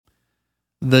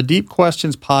The Deep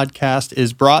Questions podcast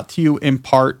is brought to you in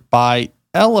part by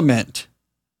Element,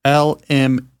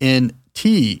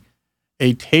 LMNT,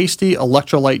 a tasty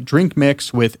electrolyte drink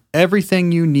mix with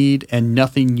everything you need and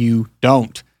nothing you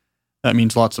don't. That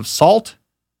means lots of salt,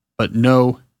 but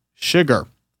no sugar.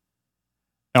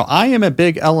 Now, I am a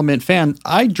big Element fan.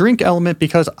 I drink Element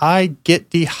because I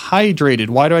get dehydrated.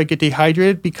 Why do I get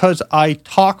dehydrated? Because I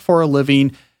talk for a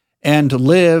living and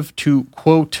live, to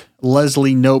quote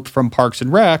Leslie Knope from Parks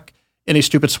and Rec, in a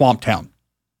stupid swamp town.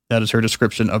 That is her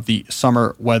description of the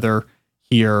summer weather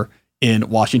here in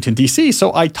Washington, D.C.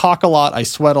 So I talk a lot, I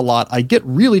sweat a lot, I get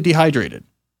really dehydrated,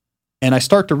 and I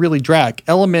start to really drag.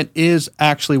 Element is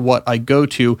actually what I go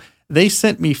to. They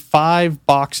sent me 5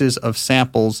 boxes of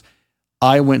samples.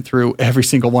 I went through every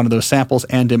single one of those samples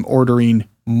and am ordering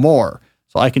more.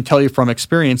 So I can tell you from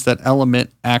experience that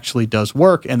Element actually does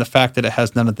work, and the fact that it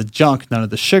has none of the junk, none of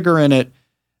the sugar in it,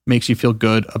 makes you feel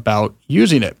good about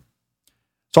using it.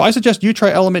 So I suggest you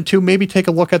try Element too. Maybe take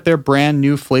a look at their brand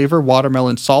new flavor,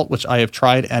 watermelon salt, which I have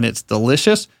tried, and it's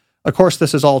delicious. Of course,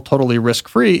 this is all totally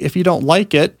risk-free. If you don't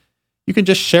like it, you can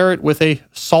just share it with a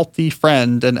salty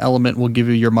friend, and Element will give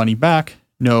you your money back.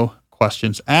 No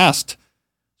questions asked.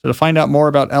 So to find out more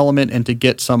about Element and to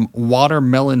get some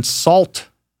watermelon salt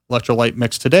electrolyte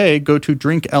mix today, go to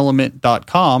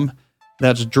drinkelement.com.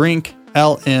 That's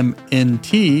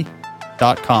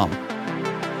drinklmnt.com.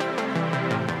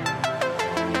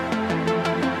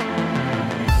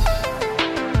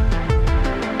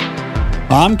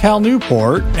 I'm Cal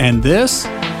Newport, and this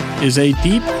is a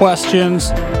Deep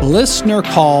Questions Listener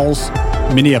Calls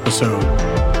mini episode.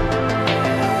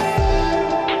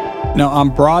 Now, I'm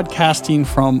broadcasting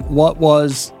from what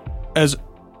was, as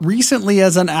recently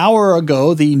as an hour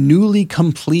ago, the newly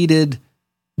completed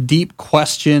Deep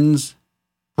Questions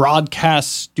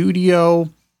broadcast studio.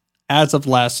 As of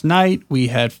last night, we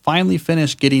had finally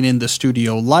finished getting in the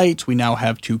studio lights. We now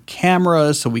have 2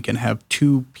 cameras, so we can have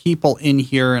 2 people in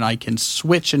here, and I can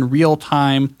switch in real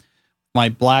time my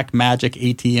Blackmagic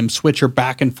ATM switcher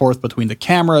back and forth between the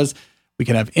cameras. We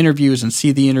can have interviews and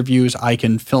see the interviews. I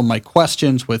can film my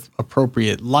questions with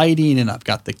appropriate lighting, and I've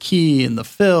got the key and the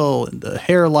fill and the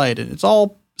hair light, and it's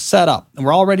all set up. And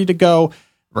we're all ready to go.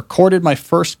 Recorded my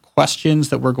first questions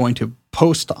that we're going to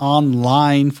post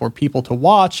online for people to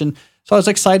watch. And so I was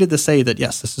excited to say that,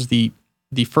 yes, this is the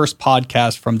first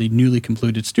podcast from the newly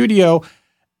completed studio.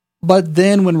 But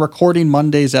then when recording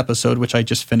Monday's episode, which I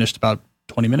just finished about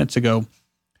 20 minutes ago,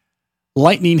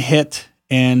 lightning hit,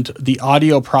 and the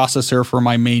audio processor for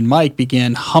my main mic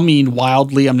began humming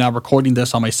wildly. I'm now recording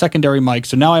this on my secondary mic,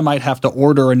 so now I might have to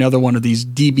order another one of these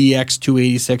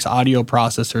DBX286 audio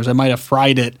processors. I might have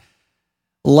fried it.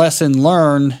 Lesson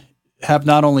learned, have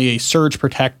not only a surge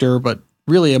protector, but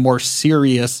really a more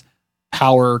serious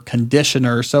power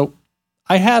conditioner. So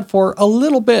I had for a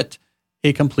little bit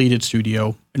a completed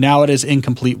studio. Now it is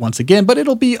incomplete once again, but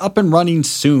it'll be up and running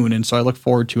soon. And so I look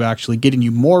forward to actually getting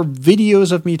you more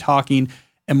videos of me talking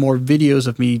and more videos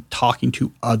of me talking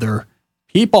to other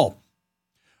people.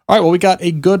 All right, well, we got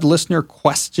a good listener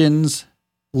questions,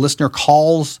 listener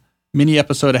calls mini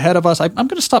episode ahead of us. I'm going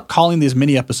to stop calling these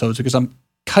mini episodes because I'm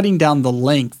cutting down the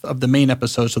length of the main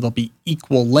episode so they'll be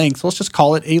equal length. Let's just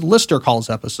call it a listener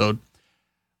calls episode.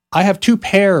 I have 2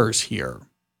 pairs here.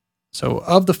 So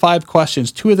of the 5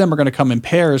 questions, 2 of them are going to come in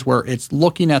pairs where it's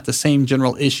looking at the same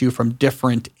general issue from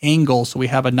different angles. So we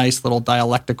have a nice little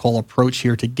dialectical approach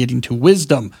here to getting to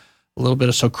wisdom, a little bit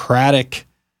of Socratic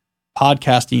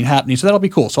podcasting happening. So that'll be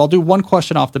cool. So I'll do 1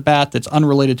 question off the bat that's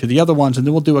unrelated to the other ones, and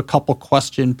then we'll do a couple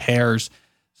question pairs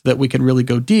so that we can really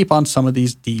go deep on some of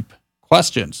these deep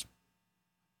questions.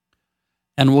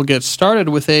 And we'll get started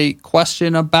with a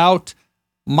question about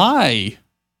my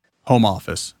home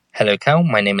office. Hello Cal,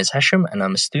 my name is Hesham and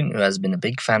I'm a student who has been a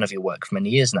big fan of your work for many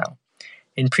years now.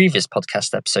 In previous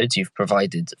podcast episodes, you've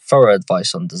provided thorough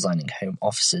advice on designing home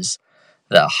offices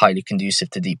that are highly conducive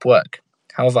to deep work.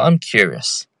 However, I'm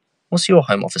curious, what's your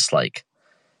home office like?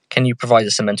 Can you provide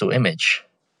us a mental image?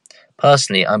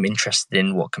 Personally, I'm interested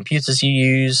in what computers you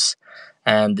use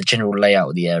and the general layout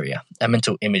of the area. A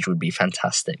mental image would be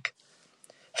fantastic.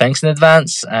 Thanks in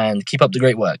advance and keep up the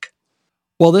great work.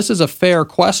 Well, this is a fair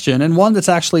question, and one that's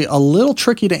actually a little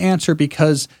tricky to answer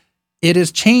because it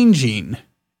is changing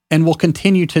and will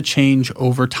continue to change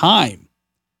over time.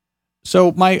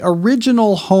 So my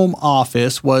original home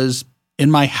office was in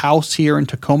my house here in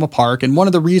Tacoma Park, and one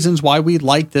of the reasons why we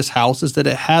liked this house is that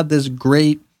it had this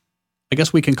great, I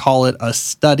guess we can call it a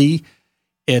study.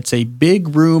 It's a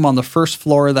big room on the first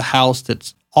floor of the house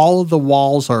that's all of the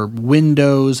walls are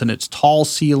windows, and it's tall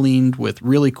ceilinged with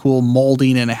really cool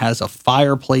molding, and it has a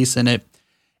fireplace in it.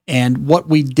 And what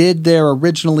we did there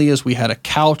originally is we had a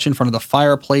couch in front of the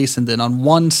fireplace, and then on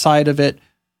one side of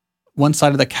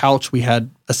the couch, we had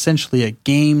essentially a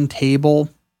game table.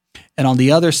 And on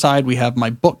the other side, we have my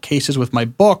bookcases with my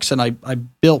books. And I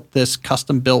built this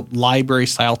custom-built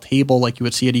library-style table like you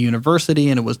would see at a university.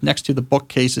 And it was next to the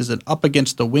bookcases and up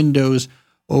against the windows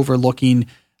overlooking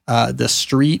the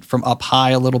street from up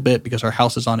high a little bit because our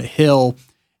house is on a hill.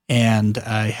 And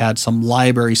I had some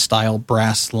library-style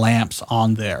brass lamps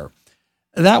on there.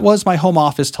 That was my home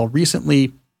office till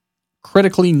recently.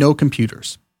 Critically, no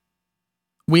computers.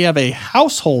 We have a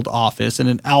household office in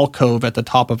an alcove at the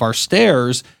top of our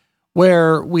stairs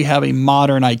where we have a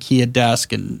modern IKEA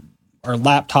desk and our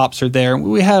laptops are there.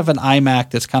 We have an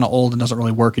iMac that's kind of old and doesn't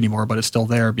really work anymore, but it's still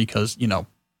there because,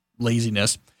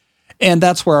 laziness. And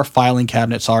that's where our filing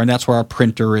cabinets are, and that's where our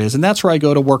printer is, and that's where I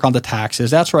go to work on the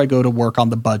taxes. That's where I go to work on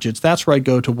the budgets. That's where I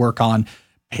go to work on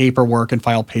paperwork and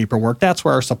file paperwork. That's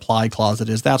where our supply closet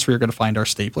is. That's where you're going to find our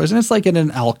staplers. And it's like in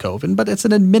an alcove, but it's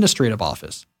an administrative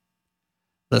office.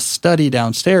 The study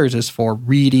downstairs is for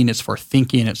reading, it's for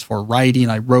thinking, it's for writing.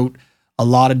 I wrote a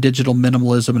lot of digital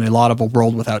minimalism and a lot of A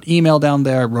World Without Email down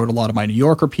there. I wrote a lot of my New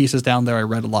Yorker pieces down there. I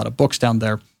read a lot of books down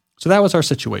there. So that was our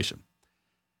situation.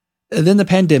 And then the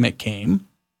pandemic came,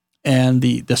 and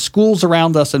the schools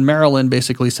around us in Maryland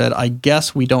basically said, I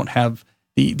guess we don't have,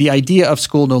 the idea of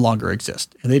school no longer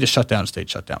exists. And they just shut down, stayed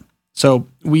shut down. So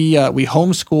we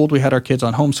homeschooled. We had our kids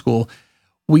on homeschool.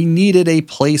 We needed a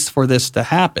place for this to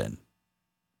happen.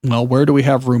 Well, where do we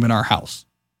have room in our house?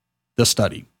 The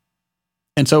study.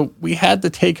 And so we had to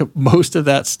take most of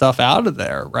that stuff out of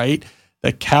there, right?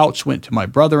 The couch went to my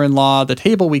brother-in-law. The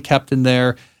table we kept in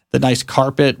there. The nice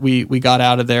carpet we got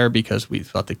out of there because we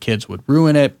thought the kids would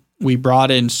ruin it. We brought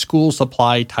in school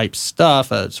supply type stuff,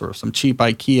 sort of some cheap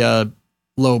IKEA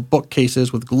low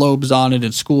bookcases with globes on it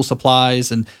and school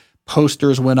supplies, and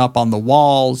posters went up on the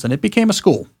walls, and it became a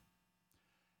school.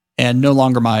 And no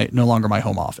longer my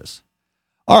home office.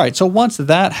 All right, so once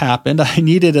that happened, I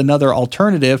needed another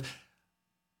alternative.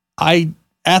 I,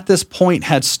 at this point,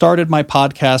 had started my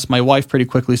podcast. My wife pretty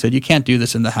quickly said, you can't do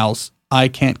this in the house. I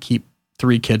can't keep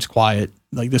 3 kids quiet.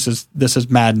 Like, this is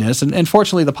madness. And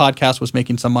fortunately, the podcast was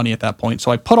making some money at that point.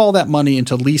 So I put all that money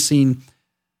into leasing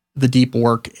the Deep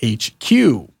Work HQ.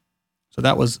 So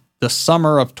that was the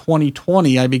summer of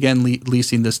 2020. I began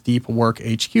leasing this Deep Work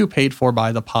HQ paid for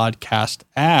by the podcast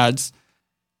ads.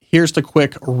 Here's the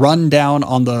quick rundown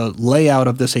on the layout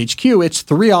of this HQ. It's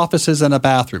 3 offices and a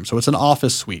bathroom. So it's an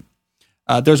office suite.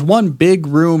 There's one big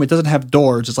room. It doesn't have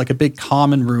doors. It's like a big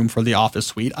common room for the office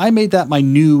suite. I made that my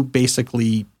new,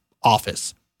 basically,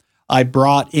 office. I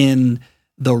brought in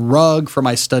the rug for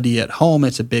my study at home.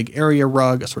 It's a big area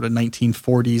rug, a sort of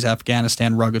 1940s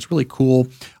Afghanistan rug. It's really cool.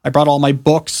 I brought all of my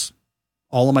books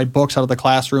out of the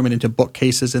classroom and into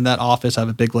bookcases in that office. I have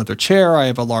a big leather chair. I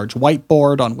have a large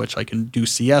whiteboard on which I can do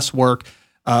CS work.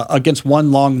 Against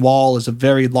one long wall is a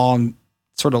very long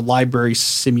sort of library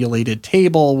simulated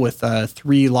table with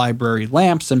 3 library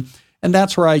lamps. And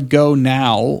that's where I go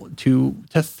now to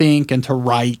think and to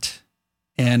write.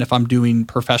 And if I'm doing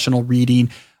professional reading,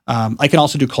 I can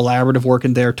also do collaborative work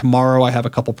in there. Tomorrow, I have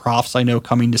a couple profs I know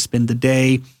coming to spend the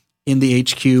day in the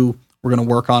HQ. We're going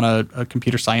to work on a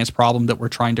computer science problem that we're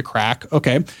trying to crack.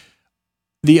 Okay.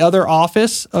 The other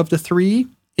office of the 3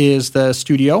 is the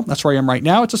studio. That's where I am right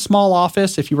now. It's a small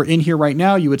office. If you were in here right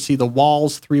now, you would see the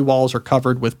walls. 3 walls are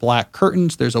covered with black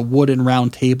curtains. There's a wooden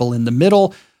round table in the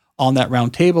middle. On that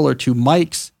round table are 2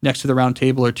 mics. Next to the round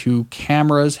table are 2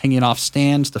 cameras hanging off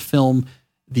stands to film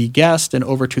the guest. And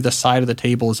over to the side of the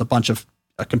table is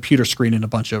a computer screen and a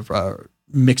bunch of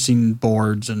mixing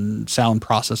boards and sound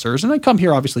processors. And I come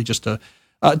here obviously just to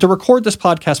record this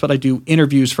podcast, but I do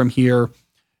interviews from here.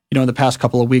 In the past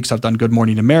couple of weeks, I've done Good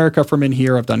Morning America from in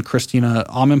here. I've done Christina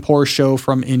Amanpour's show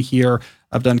from in here.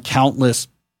 I've done countless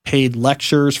paid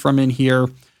lectures from in here.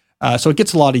 So it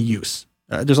gets a lot of use.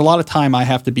 There's a lot of time I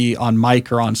have to be on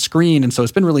mic or on screen. And so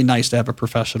it's been really nice to have a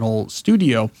professional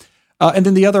studio. And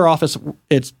then the other office,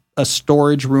 it's a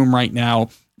storage room right now.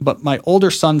 But my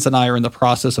older sons and I are in the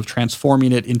process of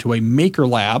transforming it into a maker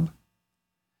lab.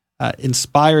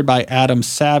 Inspired by Adam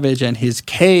Savage and his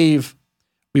cave,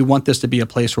 we want this to be a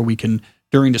place where we can,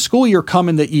 during the school year, come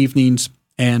in the evenings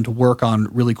and work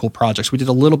on really cool projects. We did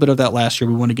a little bit of that last year.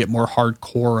 We want to get more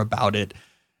hardcore about it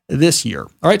this year.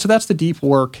 All right, so that's the Deep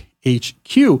Work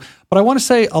HQ. But I want to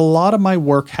say a lot of my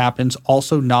work happens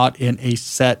also not in a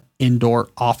set indoor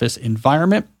office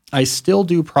environment. I still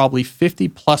do probably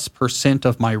 50+%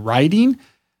 of my writing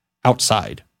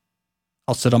outside.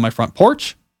 I'll sit on my front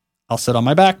porch. I'll sit on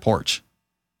my back porch.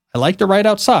 I like to write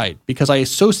outside because I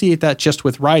associate that just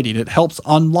with writing. It helps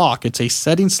unlock. It's a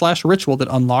setting/ritual that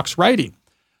unlocks writing.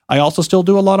 I also still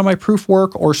do a lot of my proof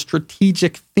work or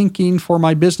strategic thinking for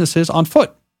my businesses on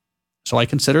foot. So I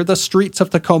consider the streets of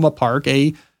Tacoma Park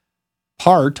a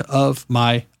part of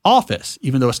my office,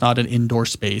 even though it's not an indoor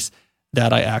space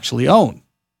that I actually own.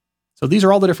 So these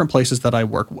are all the different places that I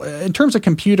work. In terms of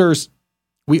computers,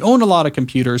 we own a lot of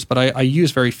computers, but I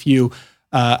use very few.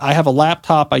 I have a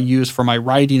laptop I use for my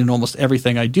writing and almost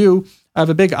everything I do. I have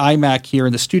a big iMac here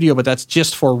in the studio, but that's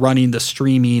just for running the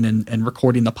streaming and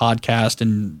recording the podcast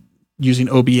and using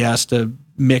OBS to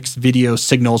mix video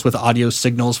signals with audio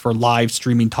signals for live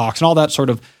streaming talks and all that sort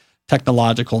of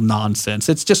technological nonsense.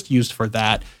 It's just used for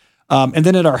that. And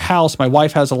then at our house, my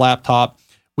wife has a laptop.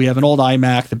 We have an old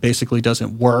iMac that basically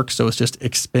doesn't work, so it's just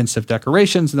expensive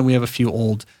decorations. And then we have a few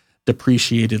old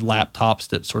depreciated laptops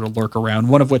that sort of lurk around,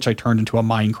 one of which I turned into a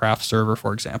Minecraft server,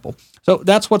 for example. So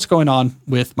that's what's going on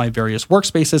with my various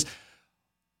workspaces.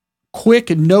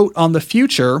 Quick note on the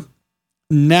future.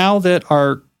 Now that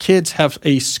our kids have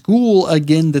a school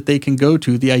again that they can go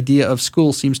to, the idea of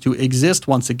school seems to exist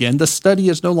once again. The study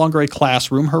is no longer a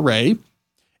classroom, hooray.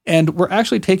 And we're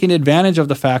actually taking advantage of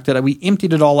the fact that we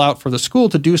emptied it all out for the school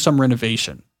to do some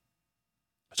renovation.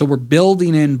 So we're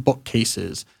building in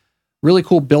bookcases, really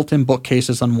cool built-in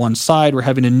bookcases on one side. We're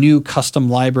having a new custom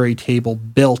library table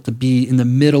built to be in the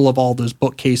middle of all those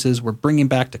bookcases. We're bringing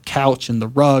back the couch and the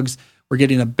rugs. We're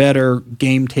getting a better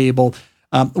game table.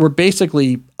 We're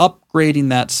basically upgrading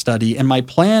that study. And my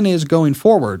plan is going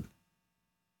forward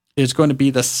is going to be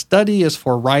the study is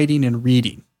for writing and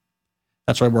reading.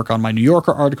 That's where I work on my New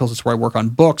Yorker articles. It's where I work on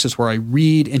books. It's where I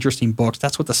read interesting books.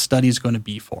 That's what the study is going to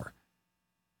be for.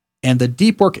 And the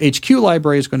Deep Work HQ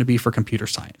library is going to be for computer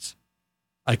science.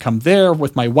 I come there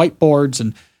with my whiteboards,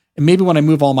 and maybe when I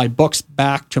move all my books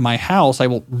back to my house, I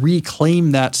will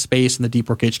reclaim that space in the Deep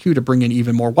Work HQ to bring in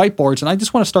even more whiteboards. And I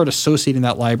just want to start associating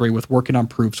that library with working on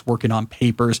proofs, working on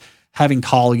papers, having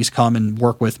colleagues come and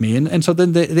work with me. And so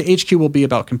then the HQ will be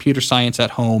about computer science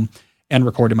at home and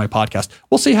recording my podcast.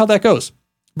 We'll see how that goes.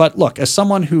 But look, as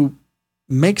someone who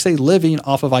makes a living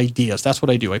off of ideas, that's what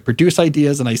I do. I produce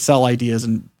ideas and I sell ideas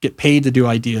and get paid to do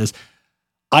ideas.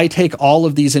 I take all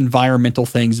of these environmental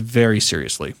things very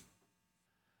seriously.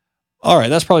 All right,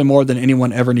 that's probably more than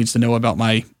anyone ever needs to know about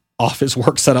my office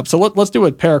work setup. So let's do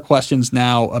a pair of questions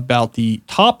now about the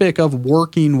topic of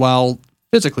working while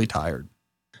physically tired.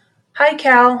 Hi,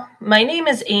 Cal. My name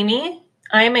is Amy.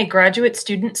 I am a graduate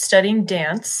student studying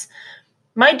dance.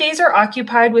 My days are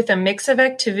occupied with a mix of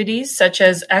activities such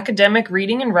as academic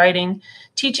reading and writing,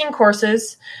 teaching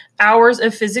courses, hours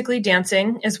of physically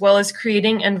dancing, as well as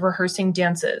creating and rehearsing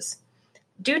dances.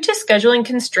 Due to scheduling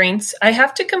constraints, I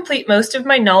have to complete most of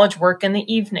my knowledge work in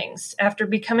the evenings after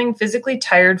becoming physically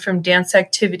tired from dance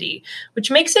activity,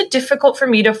 which makes it difficult for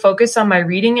me to focus on my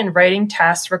reading and writing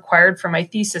tasks required for my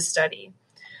thesis study.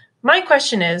 My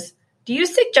question is, do you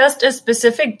suggest a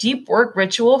specific deep work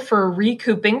ritual for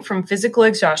recouping from physical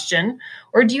exhaustion,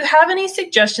 or do you have any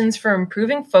suggestions for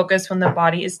improving focus when the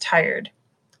body is tired?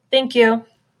 Thank you.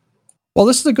 Well,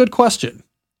 this is a good question.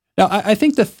 Now, I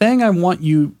think the thing I want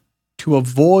you to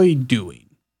avoid doing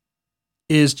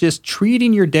is just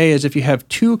treating your day as if you have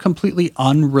two completely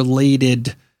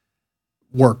unrelated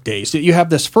work days. You have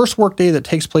this first work day that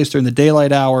takes place during the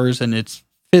daylight hours, and it's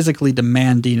physically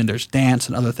demanding, and there's dance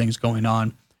and other things going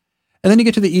on. And then you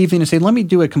get to the evening and say, let me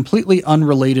do a completely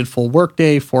unrelated full work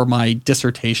day for my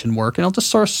dissertation work. And I'll just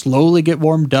sort of slowly get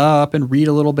warmed up and read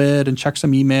a little bit and check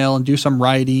some email and do some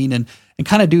writing and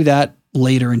kind of do that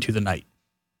later into the night.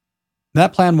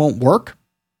 That plan won't work.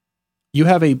 You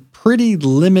have a pretty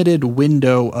limited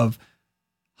window of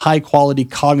high quality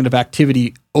cognitive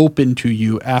activity open to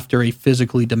you after a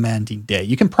physically demanding day.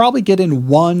 You can probably get in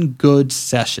one good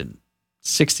session,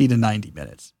 60 to 90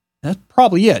 minutes. That's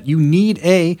probably it. You need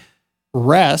a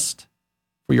rest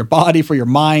for your body, for your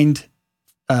mind,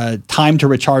 time to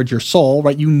recharge your soul,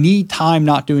 right? You need time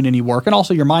not doing any work. And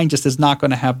also your mind just is not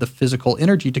going to have the physical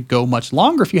energy to go much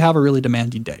longer if you have a really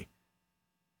demanding day.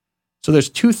 So there's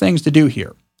two things to do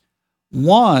here.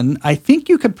 One, I think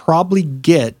you could probably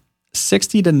get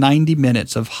 60 to 90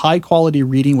 minutes of high quality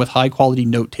reading with high quality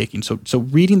note taking. So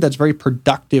reading that's very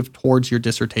productive towards your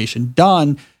dissertation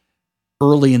done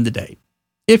early in the day,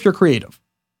 if you're creative.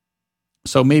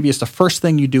 So maybe it's the first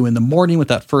thing you do in the morning with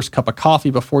that first cup of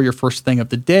coffee before your first thing of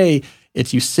the day.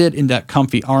 It's you sit in that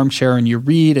comfy armchair and you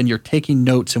read and you're taking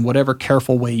notes in whatever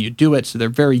careful way you do it. So they're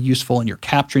very useful and you're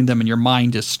capturing them and your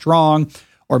mind is strong.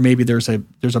 Or maybe there's a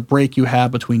break you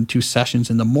have between two sessions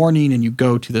in the morning and you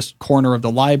go to this corner of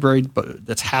the library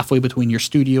that's halfway between your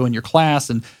studio and your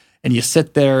class and and you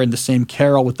sit there in the same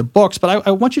carrel with the books. But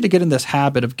I want you to get in this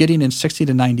habit of getting in 60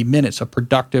 to 90 minutes of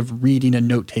productive reading and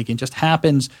note-taking. It just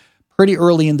happens pretty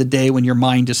early in the day when your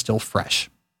mind is still fresh.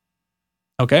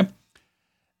 Okay?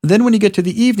 Then when you get to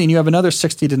the evening, you have another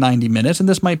 60 to 90 minutes, and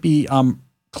this might be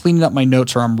cleaning up my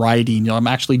notes, or I'm writing. I'm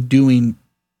actually doing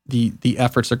the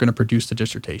efforts that are going to produce the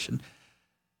dissertation.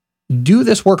 Do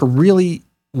this work really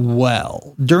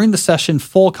well. During the session,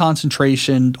 full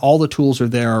concentration, all the tools are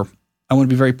there. I want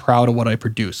to be very proud of what I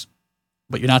produce,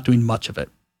 but you're not doing much of it.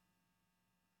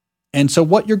 And so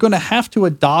what you're going to have to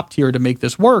adopt here to make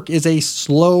this work is a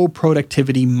slow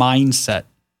productivity mindset.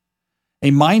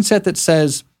 A mindset that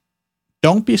says,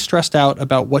 don't be stressed out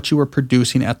about what you are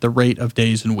producing at the rate of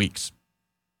days and weeks.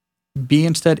 Be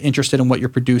instead interested in what you're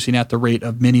producing at the rate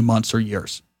of many months or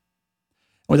years.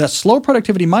 With that slow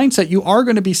productivity mindset, you are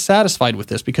going to be satisfied with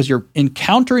this because you're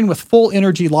encountering with full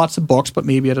energy lots of books, but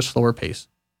maybe at a slower pace.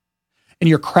 And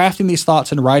you're crafting these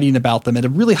thoughts and writing about them at a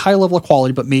really high level of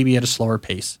quality, but maybe at a slower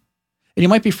pace. And you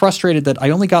might be frustrated that I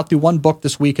only got through one book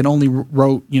this week and only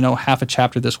wrote, half a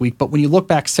chapter this week. But when you look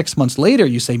back 6 months later,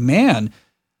 you say, man,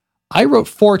 I wrote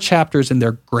 4 chapters and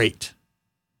they're great.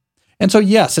 And so,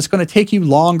 yes, it's going to take you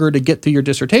longer to get through your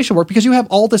dissertation work because you have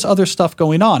all this other stuff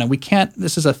going on. And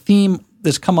this is a theme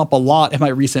that's come up a lot in my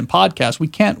recent podcast. We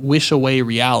can't wish away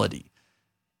reality.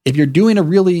 If you're doing a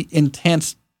really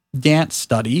intense dance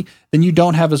study, then you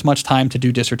don't have as much time to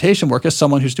do dissertation work as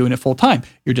someone who's doing it full time.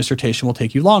 Your dissertation will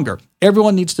take you longer.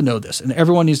 Everyone needs to know this, and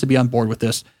everyone needs to be on board with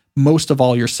this, most of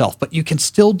all yourself. But you can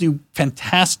still do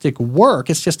fantastic work.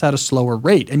 It's just at a slower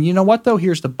rate. And you know what, though?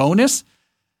 Here's the bonus.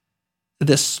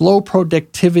 This slow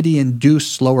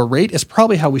productivity-induced slower rate is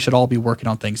probably how we should all be working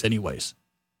on things anyways.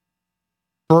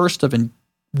 Burst of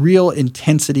real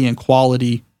intensity and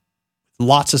quality,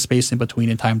 lots of space in between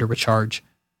and time to recharge.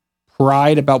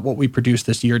 Pride about what we produced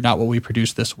this year, not what we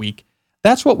produced this week.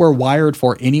 That's what we're wired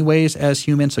for anyways as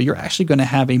humans. So you're actually going to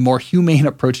have a more humane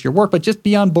approach to your work, but just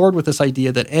be on board with this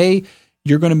idea that A,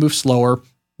 you're going to move slower.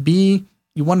 B,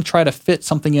 you want to try to fit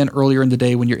something in earlier in the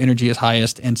day when your energy is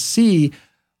highest. And C,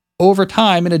 over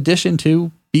time, in addition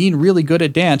to being really good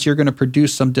at dance, you're going to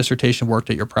produce some dissertation work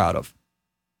that you're proud of.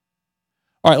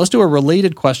 All right, let's do a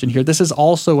related question here. This is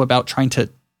also about trying to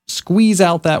squeeze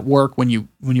out that work when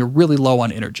you're really low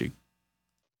on energy.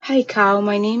 Hi, Cal.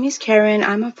 My name is Karen.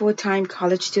 I'm a full-time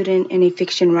college student and a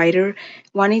fiction writer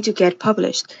wanting to get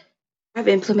published. I've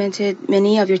implemented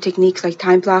many of your techniques like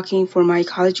time blocking for my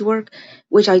college work,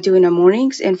 which I do in the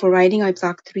mornings, and for writing, I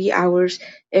block 3 hours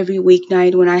every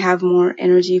weeknight when I have more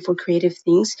energy for creative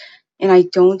things, and I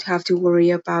don't have to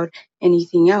worry about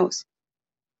anything else.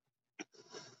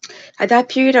 At that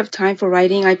period of time for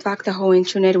writing, I block the whole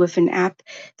internet with an app.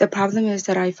 The problem is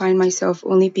that I find myself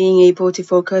only being able to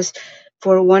focus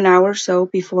for 1 hour or so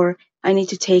before I need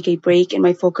to take a break and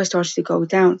my focus starts to go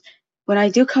down. When I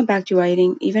do come back to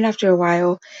writing, even after a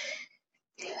while,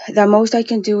 the most I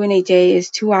can do in a day is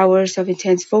 2 hours of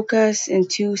intense focus and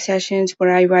 2 sessions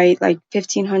where I write like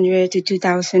 1,500 to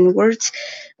 2,000 words,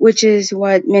 which is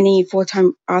what many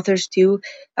full-time authors do,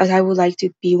 as I would like to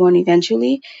be one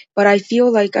eventually. But I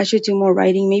feel like I should do more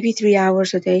writing, maybe 3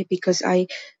 hours a day, because I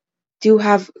do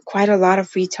have quite a lot of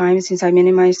free time since I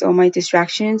minimized all my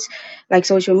distractions like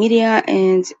social media,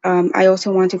 and I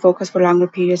also want to focus for longer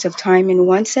periods of time in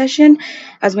one session.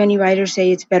 As many writers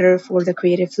say, it's better for the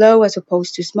creative flow as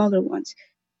opposed to smaller ones.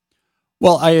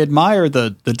 Well, I admire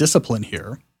the discipline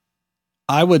here.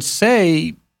 I would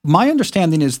say my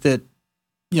understanding is that,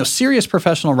 serious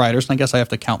professional writers, and I guess I have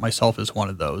to count myself as one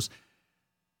of those,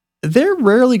 they're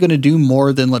rarely going to do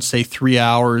more than, let's say, 3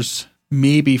 hours,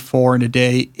 maybe 4 in a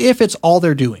day, if it's all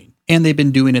they're doing and they've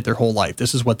been doing it their whole life.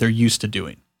 This is what they're used to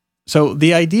doing. So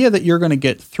the idea that you're going to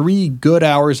get 3 good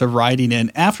hours of writing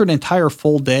in after an entire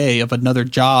full day of another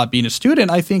job being a student,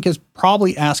 I think is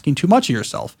probably asking too much of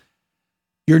yourself.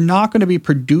 You're not going to be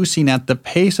producing at the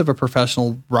pace of a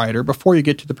professional writer before you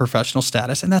get to the professional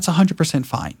status, and that's 100%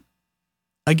 fine.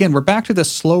 Again, we're back to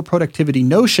this slow productivity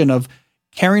notion of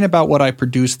caring about what I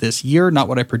produced this year, not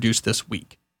what I produced this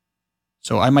week.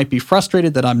 So I might be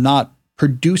frustrated that I'm not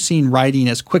producing writing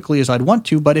as quickly as I'd want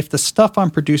to, but if the stuff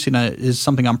I'm producing is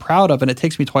something I'm proud of and it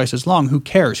takes me twice as long, who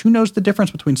cares? Who knows the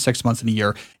difference between 6 months and a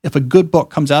year? If a good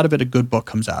book comes out of it, a good book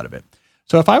comes out of it.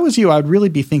 So if I was you, I'd really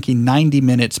be thinking 90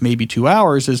 minutes, maybe 2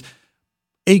 hours is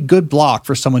a good block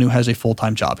for someone who has a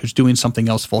full-time job, who's doing something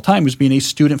else full-time, who's being a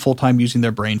student full-time, using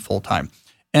their brain full-time.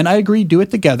 And I agree, do it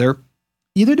together.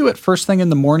 Either do it first thing in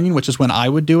the morning, which is when I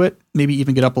would do it, maybe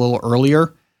even get up a little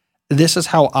earlier. This is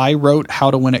how I wrote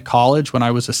How to Win at College when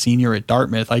I was a senior at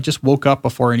Dartmouth. I just woke up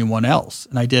before anyone else,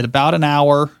 and I did about an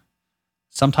hour,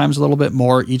 sometimes a little bit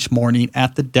more each morning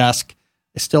at the desk.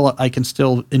 I can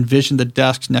still envision the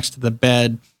desk next to the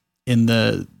bed in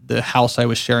the house I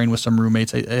was sharing with some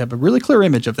roommates. I have a really clear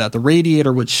image of that. The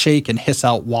radiator would shake and hiss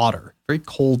out water. Very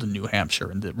cold in New Hampshire,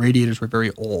 and the radiators were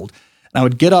very old. And I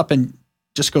would get up and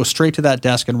just go straight to that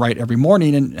desk and write every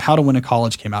morning, and How to Win in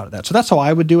College came out of that. So that's how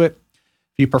I would do it.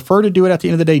 If you prefer to do it at the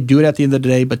end of the day, do it at the end of the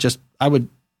day, but I would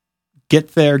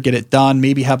get there, get it done,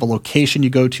 maybe have a location you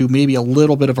go to, maybe a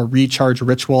little bit of a recharge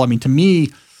ritual. I mean, to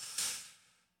me,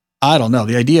 I don't know.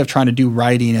 The idea of trying to do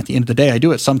writing at the end of the day, I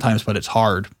do it sometimes, but it's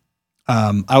hard.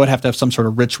 I would have to have some sort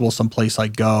of ritual someplace I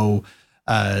go,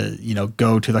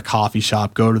 go to the coffee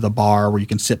shop, go to the bar where you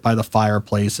can sit by the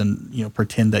fireplace and,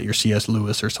 pretend that you're C.S.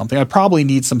 Lewis or something. I probably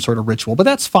need some sort of ritual, but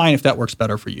that's fine if that works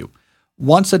better for you.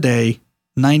 Once a day,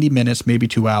 90 minutes, maybe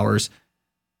 2 hours.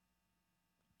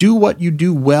 Do what you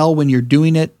do well when you're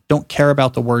doing it. Don't care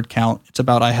about the word count. It's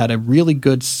about, I had a really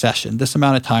good session, this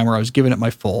amount of time where I was giving it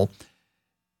my full.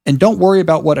 And don't worry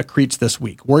about what accretes this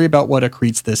week. Worry about what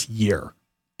accretes this year.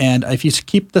 And if you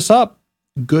keep this up,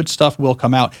 good stuff will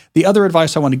come out. The other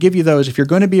advice I want to give you, though, is if you're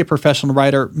going to be a professional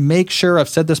writer, make sure, I've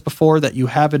said this before, that you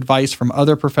have advice from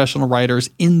other professional writers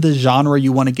in the genre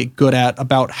you want to get good at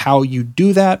about how you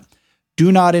do that.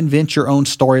 Do not invent your own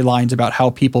storylines about how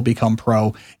people become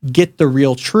pro. Get the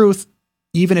real truth,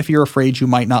 even if you're afraid you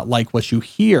might not like what you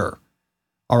hear.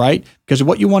 All right? Because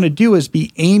what you want to do is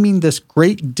be aiming this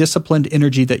great disciplined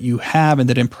energy that you have and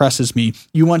that impresses me.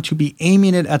 You want to be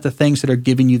aiming it at the things that are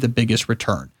giving you the biggest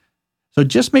return. So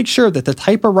just make sure that the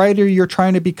type of writer you're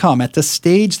trying to become at the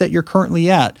stage that you're currently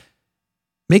at,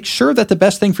 make sure that the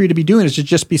best thing for you to be doing is to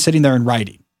just be sitting there and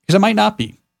writing. Because it might not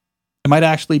be. It might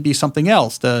actually be something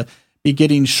else, to be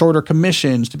getting shorter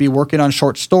commissions, to be working on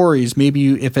short stories.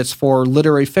 Maybe if it's for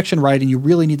literary fiction writing, you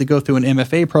really need to go through an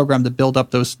MFA program to build up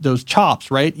those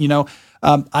chops, right?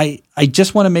 I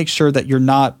just want to make sure that you're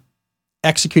not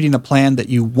executing a plan that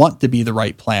you want to be the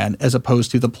right plan, as opposed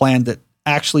to the plan that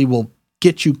actually will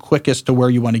get you quickest to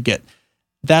where you want to get.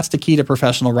 That's the key to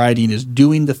professional writing, is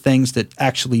doing the things that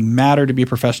actually matter to be a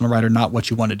professional writer, not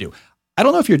what you want to do. I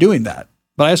don't know if you're doing that,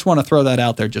 but I just want to throw that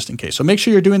out there just in case. So make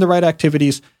sure you're doing the right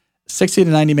activities. 60 to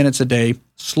 90 minutes a day,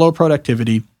 slow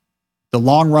productivity. The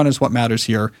long run is what matters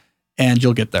here, and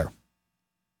you'll get there.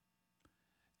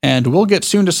 And we'll get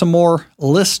soon to some more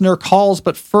listener calls,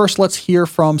 but first let's hear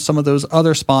from some of those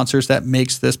other sponsors that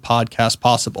makes this podcast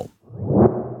possible.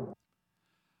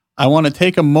 I want to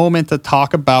take a moment to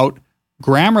talk about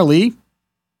Grammarly.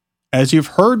 As you've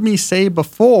heard me say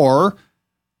before,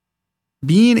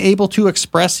 being able to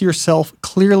express yourself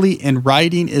clearly in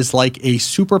writing is like a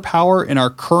superpower in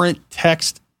our current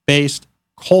text-based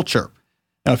culture.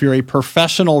 Now, if you're a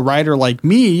professional writer like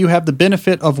me, you have the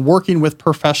benefit of working with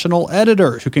professional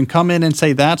editors who can come in and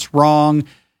say, that's wrong,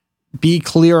 be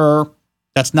clearer,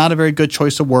 that's not a very good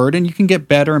choice of word, and you can get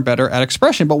better and better at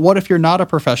expression. But what if you're not a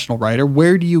professional writer?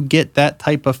 Where do you get that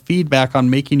type of feedback on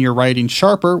making your writing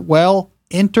sharper? Well,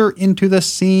 enter into the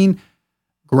scene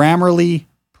Grammarly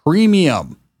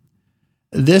Premium.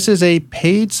 This is a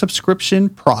paid subscription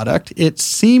product. It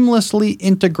seamlessly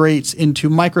integrates into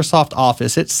Microsoft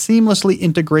Office. It seamlessly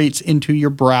integrates into your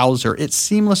browser. It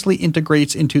seamlessly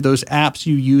integrates into those apps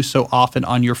you use so often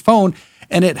on your phone,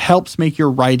 and it helps make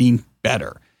your writing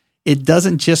better. It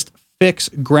doesn't just fix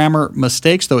grammar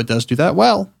mistakes, though it does do that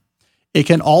well. It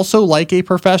can also, like a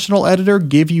professional editor,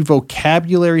 give you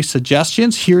vocabulary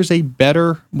suggestions. Here's a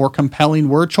better, more compelling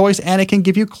word choice, and it can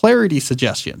give you clarity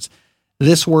suggestions.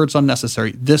 This word's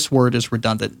unnecessary. This word is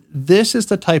redundant. This is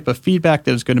the type of feedback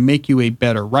that is going to make you a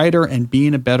better writer, and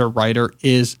being a better writer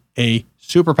is a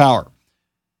superpower.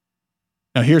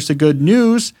 Now, here's the good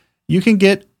news. You can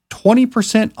get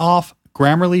 20% off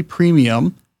Grammarly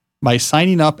Premium by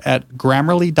signing up at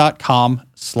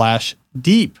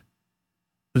Grammarly.com/deep.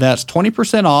 That's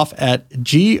 20% off at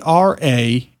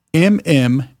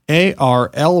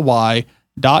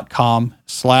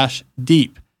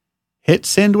GRAMMARLY.com/deep. Hit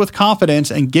send with confidence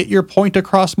and get your point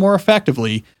across more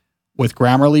effectively with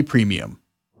Grammarly Premium.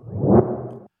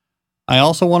 I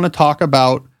also want to talk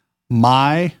about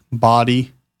My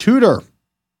Body Tutor.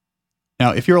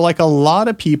 Now, if you're like a lot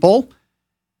of people,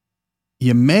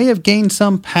 you may have gained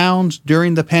some pounds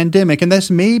during the pandemic, and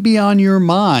this may be on your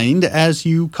mind as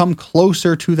you come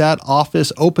closer to that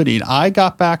office opening. I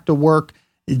got back to work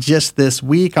just this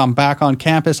week. I'm back on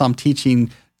campus. I'm teaching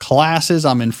classes.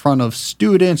 I'm in front of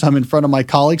students. I'm in front of my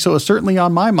colleagues. So it's certainly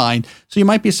on my mind. So you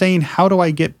might be saying, how do I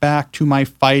get back to my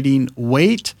fighting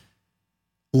weight?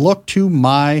 Look to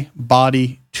My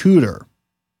Body Tutor.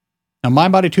 Now, My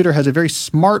Body Tutor has a very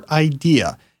smart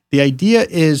idea. The idea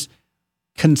is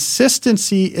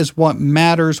Consistency is what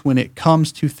matters when it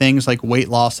comes to things like weight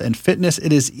loss and fitness.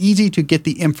 It is easy to get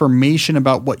the information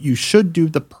about what you should do.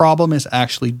 The problem is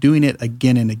actually doing it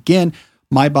again and again.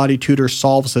 My Body Tutor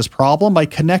solves this problem by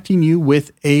connecting you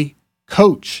with a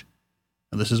coach.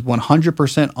 Now, this is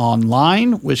 100%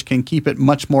 online, which can keep it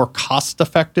much more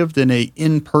cost-effective than an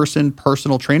in-person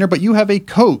personal trainer, but you have a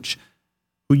coach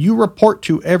who you report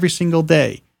to every single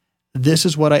day. This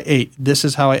is what I ate. This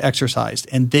is how I exercised.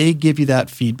 And they give you that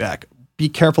feedback. Be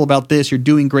careful about this. You're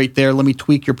doing great there. Let me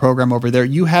tweak your program over there.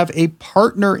 You have a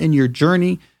partner in your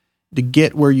journey to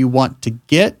get where you want to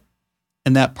get.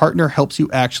 And that partner helps you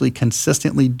actually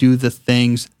consistently do the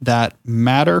things that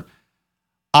matter.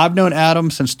 I've known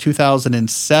Adam since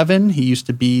 2007. He used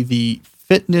to be the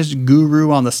fitness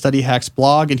guru on the Study Hacks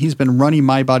blog, and he's been running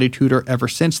My Body Tutor ever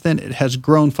since then. It has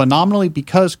grown phenomenally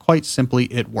because, quite simply,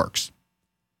 it works.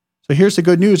 So here's the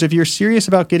good news. If you're serious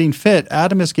about getting fit,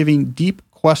 Adam is giving Deep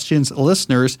Questions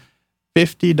listeners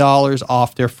 $50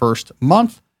 off their first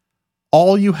month.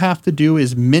 All you have to do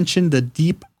is mention the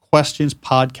Deep Questions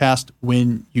podcast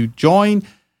when you join.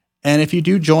 And if you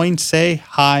do join, say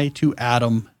hi to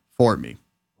Adam for me.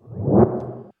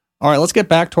 All right, let's get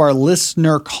back to our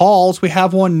listener calls. We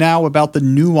have one now about the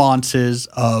nuances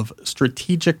of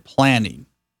strategic planning.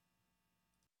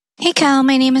 Hey Cal,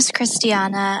 my name is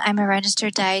Christiana. I'm a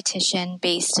registered dietitian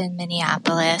based in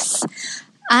Minneapolis.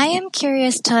 I am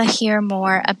curious to hear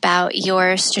more about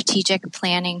your strategic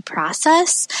planning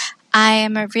process. I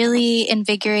am really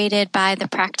invigorated by the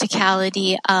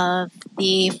practicality of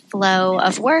the flow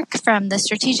of work from the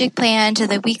strategic plan to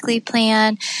the weekly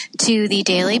plan to the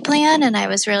daily plan, and I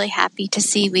was really happy to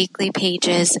see weekly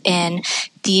pages in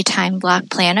the Time Block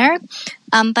Planner.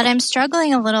 But I'm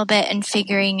struggling a little bit in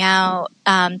figuring out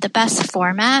the best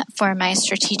format for my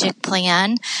strategic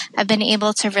plan. I've been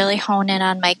able to really hone in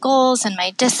on my goals and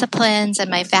my disciplines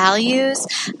and my values.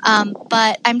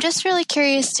 But I'm just really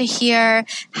curious to hear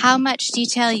how much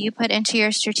detail you put into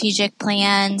your strategic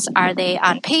plans. Are they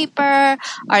on paper?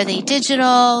 Are they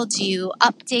digital? Do you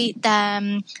update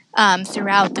them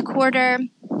throughout the quarter?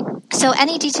 So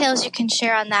any details you can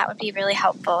share on that would be really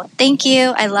helpful. Thank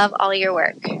you. I love all your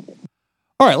work.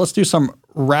 All right, let's do some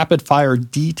rapid fire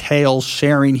details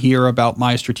sharing here about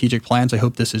my strategic plans. I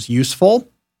hope this is useful.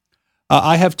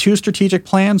 I have two strategic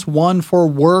plans, one for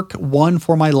work, one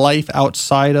for my life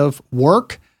outside of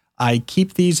work. I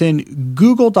keep these in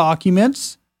Google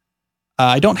Documents.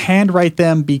 I don't handwrite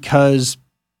them because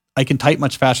I can type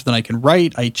much faster than I can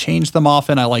write. I change them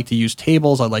often. I like to use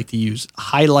tables. I like to use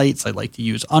highlights. I like to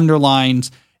use underlines.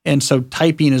 And so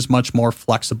typing is much more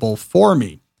flexible for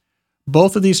me.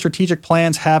 Both of these strategic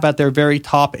plans have at their very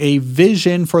top a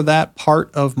vision for that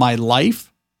part of my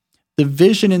life. The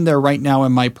vision in there right now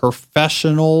in my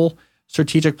professional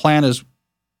strategic plan is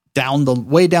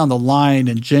way down the line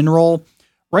in general.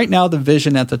 Right now, the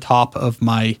vision at the top of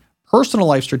my personal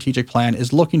life strategic plan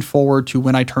is looking forward to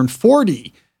when I turn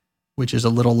 40, which is a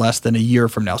little less than a year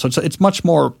from now. So it's much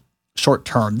more short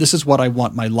term. This is what I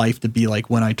want my life to be like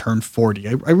when I turn 40.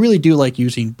 I really do like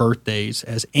using birthdays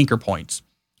as anchor points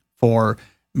for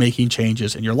making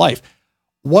changes in your life.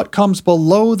 What comes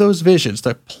below those visions,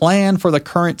 the plan for the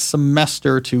current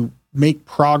semester to make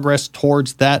progress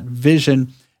towards that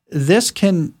vision, this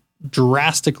can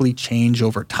drastically change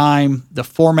over time. The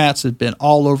formats have been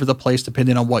all over the place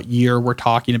depending on what year we're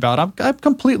talking about. I'm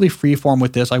completely freeform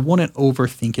with this. I wouldn't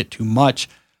overthink it too much.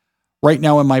 Right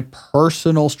now in my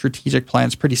personal strategic plan,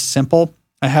 it's pretty simple.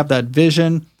 I have that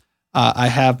vision. I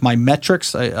have my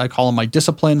metrics. I call them my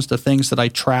disciplines, the things that I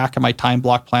track in my Time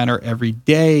Block Planner every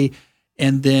day.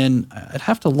 And then I'd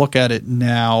have to look at it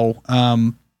now.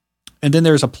 And then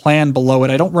there's a plan below it.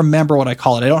 I don't remember what I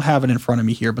call it. I don't have it in front of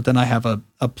me here, but then I have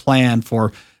a plan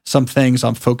for some things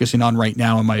I'm focusing on right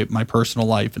now in my personal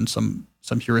life and some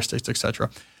heuristics, etc.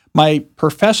 My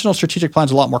professional strategic plan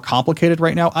is a lot more complicated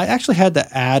right now. I actually had to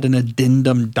add an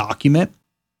addendum document.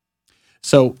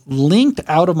 So linked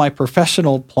out of my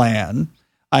professional plan,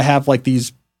 I have like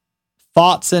these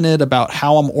thoughts in it about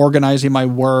how I'm organizing my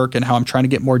work and how I'm trying to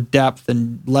get more depth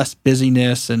and less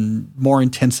busyness and more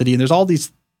intensity. And there's all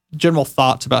these general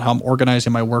thoughts about how I'm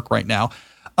organizing my work right now.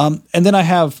 And then I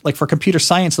have, like for computer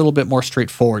science, a little bit more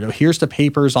straightforward. Here's the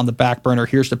papers on the back burner.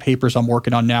 Here's the papers I'm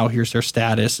working on now. Here's their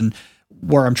status and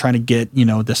where I'm trying to get,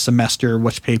 this semester,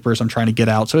 which papers I'm trying to get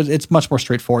out. So it's much more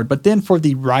straightforward. But then for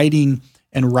the writing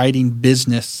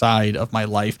business side of my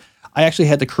life, I actually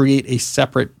had to create a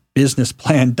separate business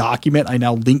plan document I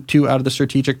now link to out of the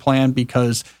strategic plan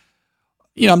because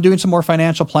I'm doing some more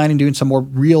financial planning, doing some more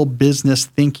real business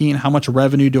thinking. How much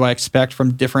revenue do I expect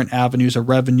from different avenues of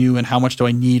revenue, and how much do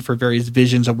I need for various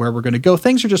visions of where we're going to go?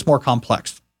 Things are just more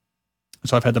complex.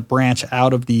 So I've had to branch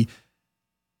out of the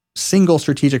single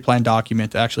strategic plan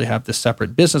document to actually have this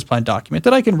separate business plan document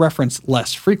that I can reference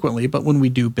less frequently, but when we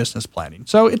do business planning.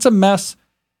 So it's a mess.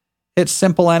 It's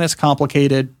simple and it's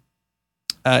complicated.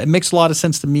 It makes a lot of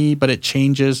sense to me, but it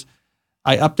changes.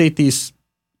 I update these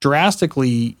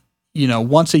drastically.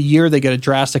 Once a year they get a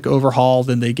drastic overhaul,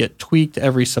 then they get tweaked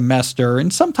every semester.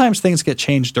 And sometimes things get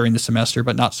changed during the semester,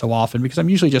 but not so often because I'm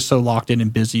usually just so locked in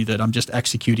and busy that I'm just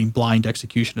executing blind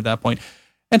execution at that point.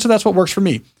 And so that's what works for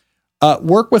me.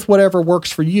 Work with whatever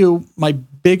works for you. My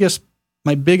biggest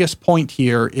point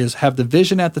here is have the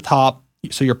vision at the top.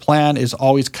 So your plan is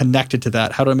always connected to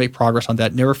that. How do I make progress on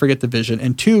that? Never forget the vision.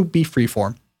 And 2, be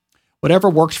freeform. Whatever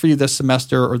works for you this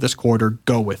semester or this quarter,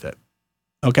 go with it.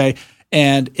 Okay.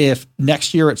 And if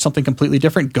next year it's something completely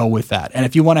different, go with that. And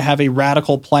if you want to have a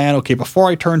radical plan, okay, before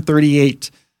I turn 38,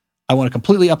 I want to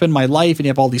completely up in my life, and you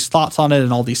have all these thoughts on it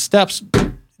and all these steps,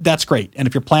 that's great. And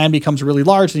if your plan becomes really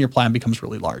large, then your plan becomes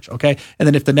really large, okay? And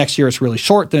then if the next year is really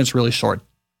short, then it's really short.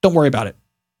 Don't worry about it.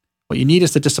 What you need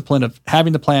is the discipline of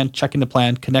having the plan, checking the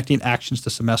plan, connecting actions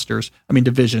to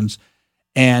divisions,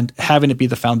 and having it be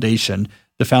the foundation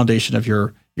of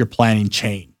your planning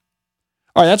chain.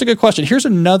 All right, that's a good question. Here's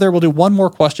another. We'll do one more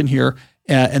question here,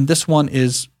 and this one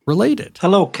is related.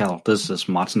 Hello, Cal. This is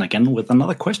Martin again with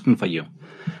another question for you.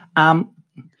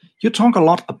 You talk a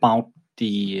lot about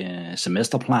the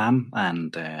semester plan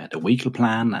and the weekly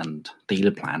plan and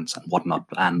daily plans and whatnot.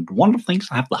 And one of the things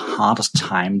I have the hardest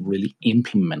time really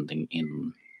implementing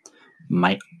in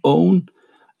my own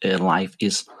life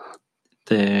is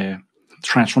the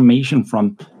transformation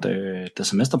from the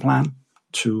semester plan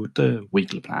to the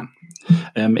weekly plan.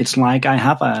 It's like I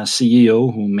have a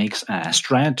CEO who makes a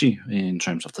strategy in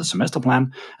terms of the semester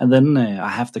plan, and then I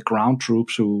have the ground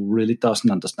troops who really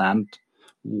doesn't understand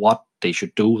what they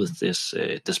should do with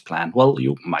this plan. Well,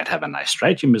 you might have a nice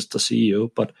strategy, Mr.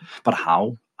 CEO, but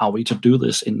how are we to do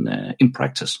this in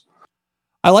practice?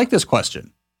 I like this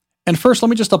question. And first, let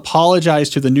me just apologize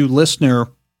to the new listener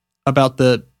about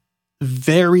the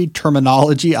varied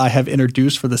terminology I have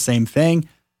introduced for the same thing.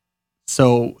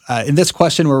 So in this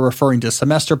question, we're referring to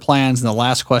semester plans. In the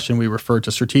last question, we referred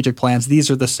to strategic plans.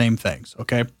 These are the same things,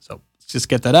 okay? So let's just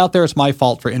get that out there. It's my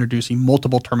fault for introducing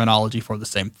multiple terminology for the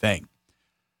same thing.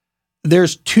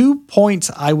 There's 2 points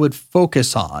I would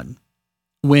focus on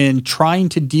when trying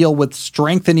to deal with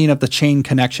strengthening of the chain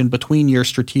connection between your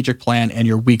strategic plan and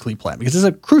your weekly plan, because it's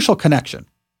a crucial connection.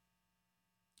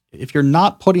 If you're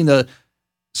not putting the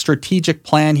strategic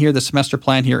plan here, the semester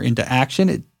plan here into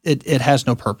action, it has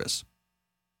no purpose.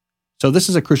 So this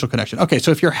is a crucial connection. Okay, so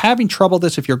if you're having trouble with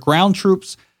this, if your ground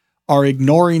troops are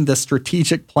ignoring the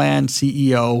strategic plan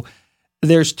CEO,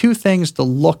 there's 2 things to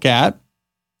look at.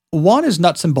 One is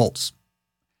nuts and bolts.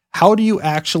 How do you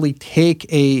actually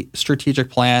take a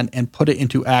strategic plan and put it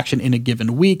into action in a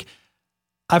given week?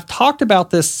 I've talked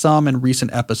about this some in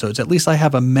recent episodes. At least I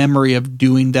have a memory of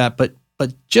doing that, but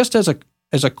just as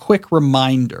a quick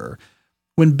reminder,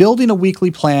 when building a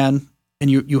weekly plan, and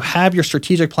you have your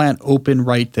strategic plan open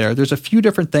right there, there's a few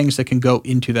different things that can go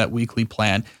into that weekly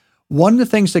plan. One of the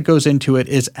things that goes into it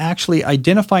is actually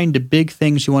identifying the big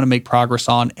things you want to make progress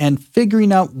on and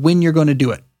figuring out when you're going to do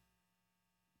it.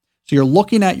 So you're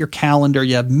looking at your calendar,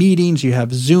 you have meetings, you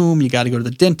have Zoom, you got to go to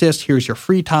the dentist, here's your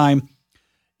free time.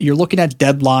 You're looking at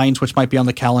deadlines, which might be on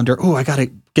the calendar. Oh, I got to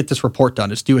get this report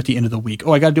done. It's due at the end of the week.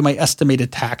 Oh, I got to do my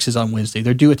estimated taxes on Wednesday.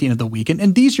 They're due at the end of the week.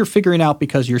 And these you're figuring out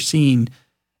because you're seeing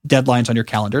deadlines on your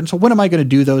calendar. And so when am I going to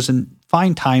do those? And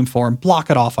find time for them, block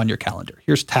it off on your calendar.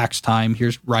 Here's tax time,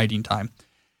 here's writing time.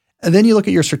 And then you look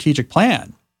at your strategic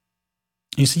plan.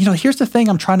 You say, here's the thing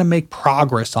I'm trying to make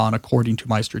progress on according to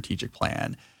my strategic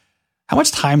plan. How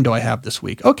much time do I have this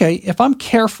week? Okay, if I'm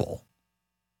careful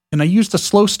and I use the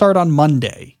slow start on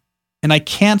Monday and I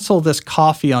cancel this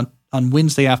coffee on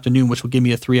Wednesday afternoon, which will give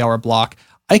me a 3-hour block,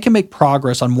 I can make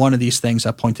progress on one of these things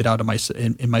I pointed out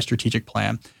in my strategic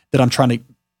plan that I'm trying to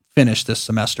finish this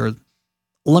semester.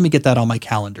 Let me get that on my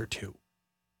calendar too.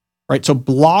 Right? So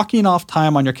blocking off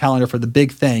time on your calendar for the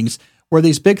big things, where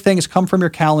these big things come from your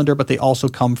calendar, but they also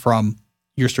come from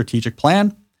your strategic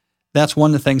plan. That's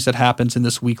one of the things that happens in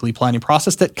this weekly planning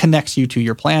process that connects you to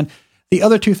your plan. The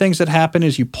other 2 things that happen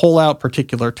is you pull out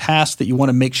particular tasks that you want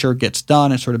to make sure gets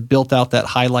done and sort of built out that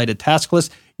highlighted task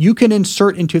list. You can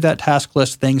insert into that task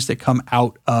list things that come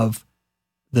out of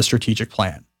the strategic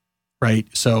plan, right?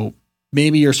 So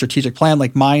maybe your strategic plan,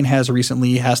 like mine has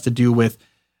recently, has to do with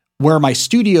where my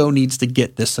studio needs to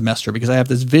get this semester, because I have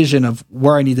this vision of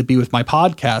where I need to be with my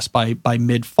podcast by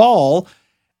mid-fall.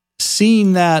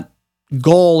 Seeing that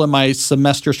goal in my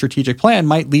semester strategic plan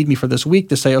might lead me for this week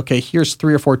to say, okay, here's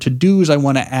 3 or 4 to-dos I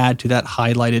want to add to that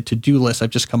highlighted to-do list I've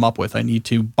just come up with. I need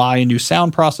to buy a new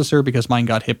sound processor because mine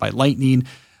got hit by lightning.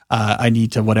 I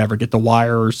need to get the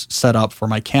wires set up for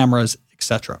my cameras,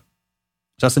 etc.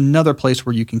 So that's another place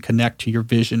where you can connect to your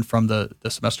vision from the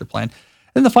semester plan.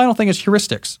 And the final thing is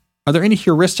heuristics. Are there any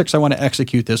heuristics I want to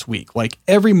execute this week? Like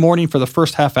every morning for the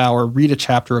first half hour, read a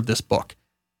chapter of this book.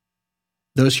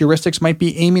 Those heuristics might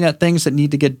be aiming at things that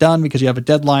need to get done because you have a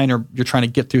deadline or you're trying to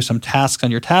get through some tasks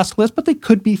on your task list, but they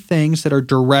could be things that are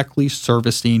directly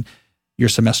servicing your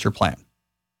semester plan.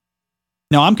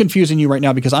 Now, I'm confusing you right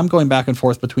now because I'm going back and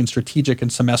forth between strategic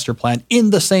and semester plan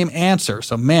in the same answer.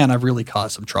 So, man, I've really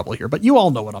caused some trouble here, but you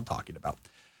all know what I'm talking about.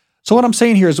 So what I'm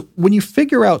saying here is when you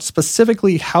figure out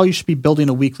specifically how you should be building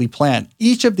a weekly plan,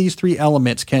 each of these 3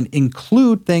 elements can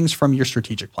include things from your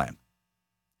strategic plan.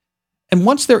 And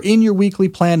once they're in your weekly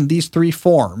plan in these 3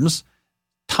 forms,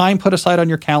 time put aside on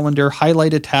your calendar,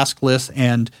 highlighted task lists,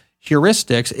 and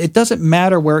heuristics, it doesn't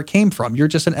matter where it came from. You're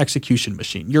just an execution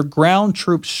machine. Your ground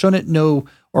troops shouldn't know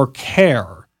or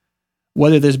care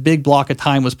whether this big block of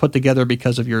time was put together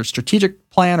because of your strategic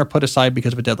plan or put aside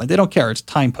because of a deadline. They don't care. It's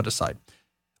time put aside.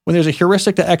 When there's a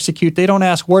heuristic to execute, they don't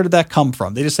ask, where did that come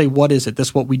from? They just say, what is it? This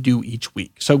is what we do each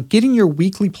week. So getting your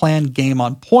weekly plan game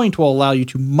on point will allow you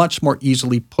to much more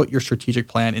easily put your strategic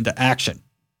plan into action.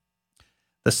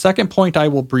 The second point I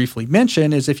will briefly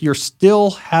mention is if you're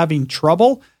still having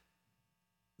trouble,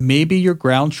 maybe your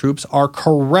ground troops are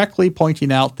correctly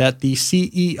pointing out that the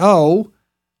CEO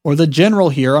or the general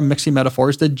here, I'm mixing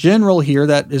metaphors, the general here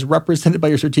that is represented by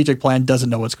your strategic plan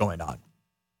doesn't know what's going on.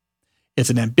 It's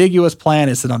an ambiguous plan.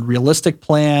 It's an unrealistic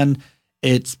plan.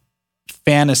 It's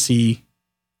fantasy.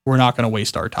 We're not going to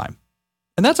waste our time.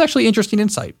 And that's actually interesting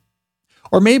insight.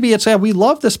 Or maybe it's, we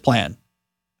love this plan.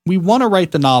 We want to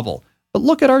write the novel, but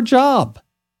look at our job.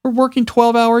 We're working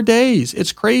 12-hour days.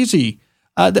 It's crazy.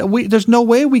 There's no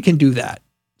way we can do that.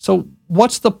 So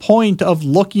what's the point of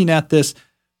looking at this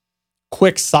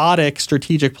quixotic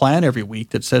strategic plan every week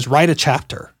that says, write a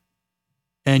chapter?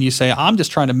 And you say, I'm just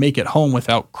trying to make it home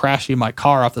without crashing my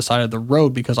car off the side of the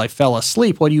road because I fell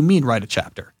asleep. What do you mean, write a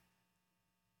chapter?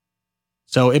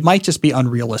 So it might just be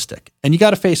unrealistic. And you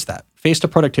got to face that. Face the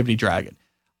productivity dragon.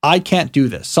 I can't do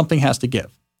this. Something has to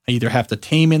give. I either have to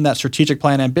tame in that strategic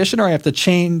plan ambition, or I have to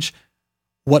change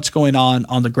what's going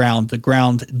on the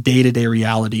ground day-to-day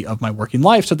reality of my working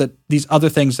life so that these other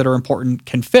things that are important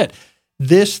can fit.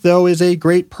 This, though, is a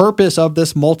great purpose of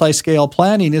this multi-scale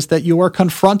planning, is that you are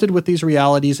confronted with these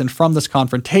realities, and from this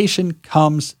confrontation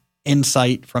comes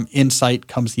insight. From insight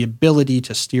comes the ability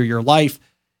to steer your life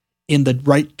in the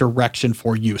right direction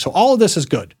for you. So all of this is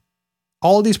good.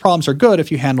 All of these problems are good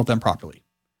if you handle them properly.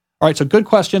 All right, so good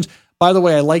questions. By the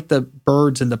way, I like the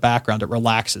birds in the background. It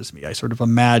relaxes me. I sort of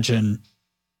imagine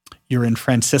you're in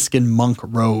Franciscan monk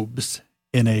robes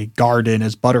in a garden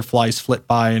as butterflies flit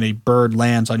by and a bird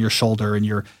lands on your shoulder and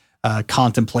you're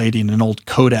contemplating an old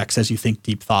codex as you think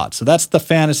deep thoughts. So that's the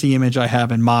fantasy image I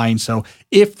have in mind. So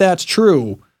if that's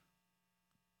true,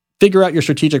 figure out your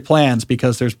strategic plans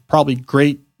because there's probably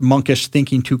great monkish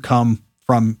thinking to come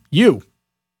from you.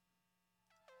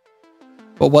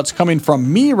 But what's coming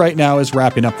from me right now is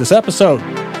wrapping up this episode.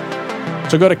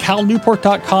 So go to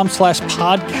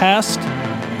calnewport.com/podcast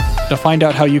to find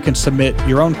out how you can submit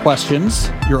your own questions,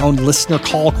 your own listener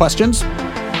call questions.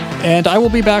 And I will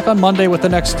be back on Monday with the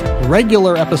next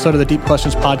regular episode of the Deep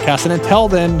Questions podcast. And until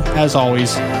then, as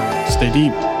always, stay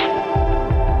deep.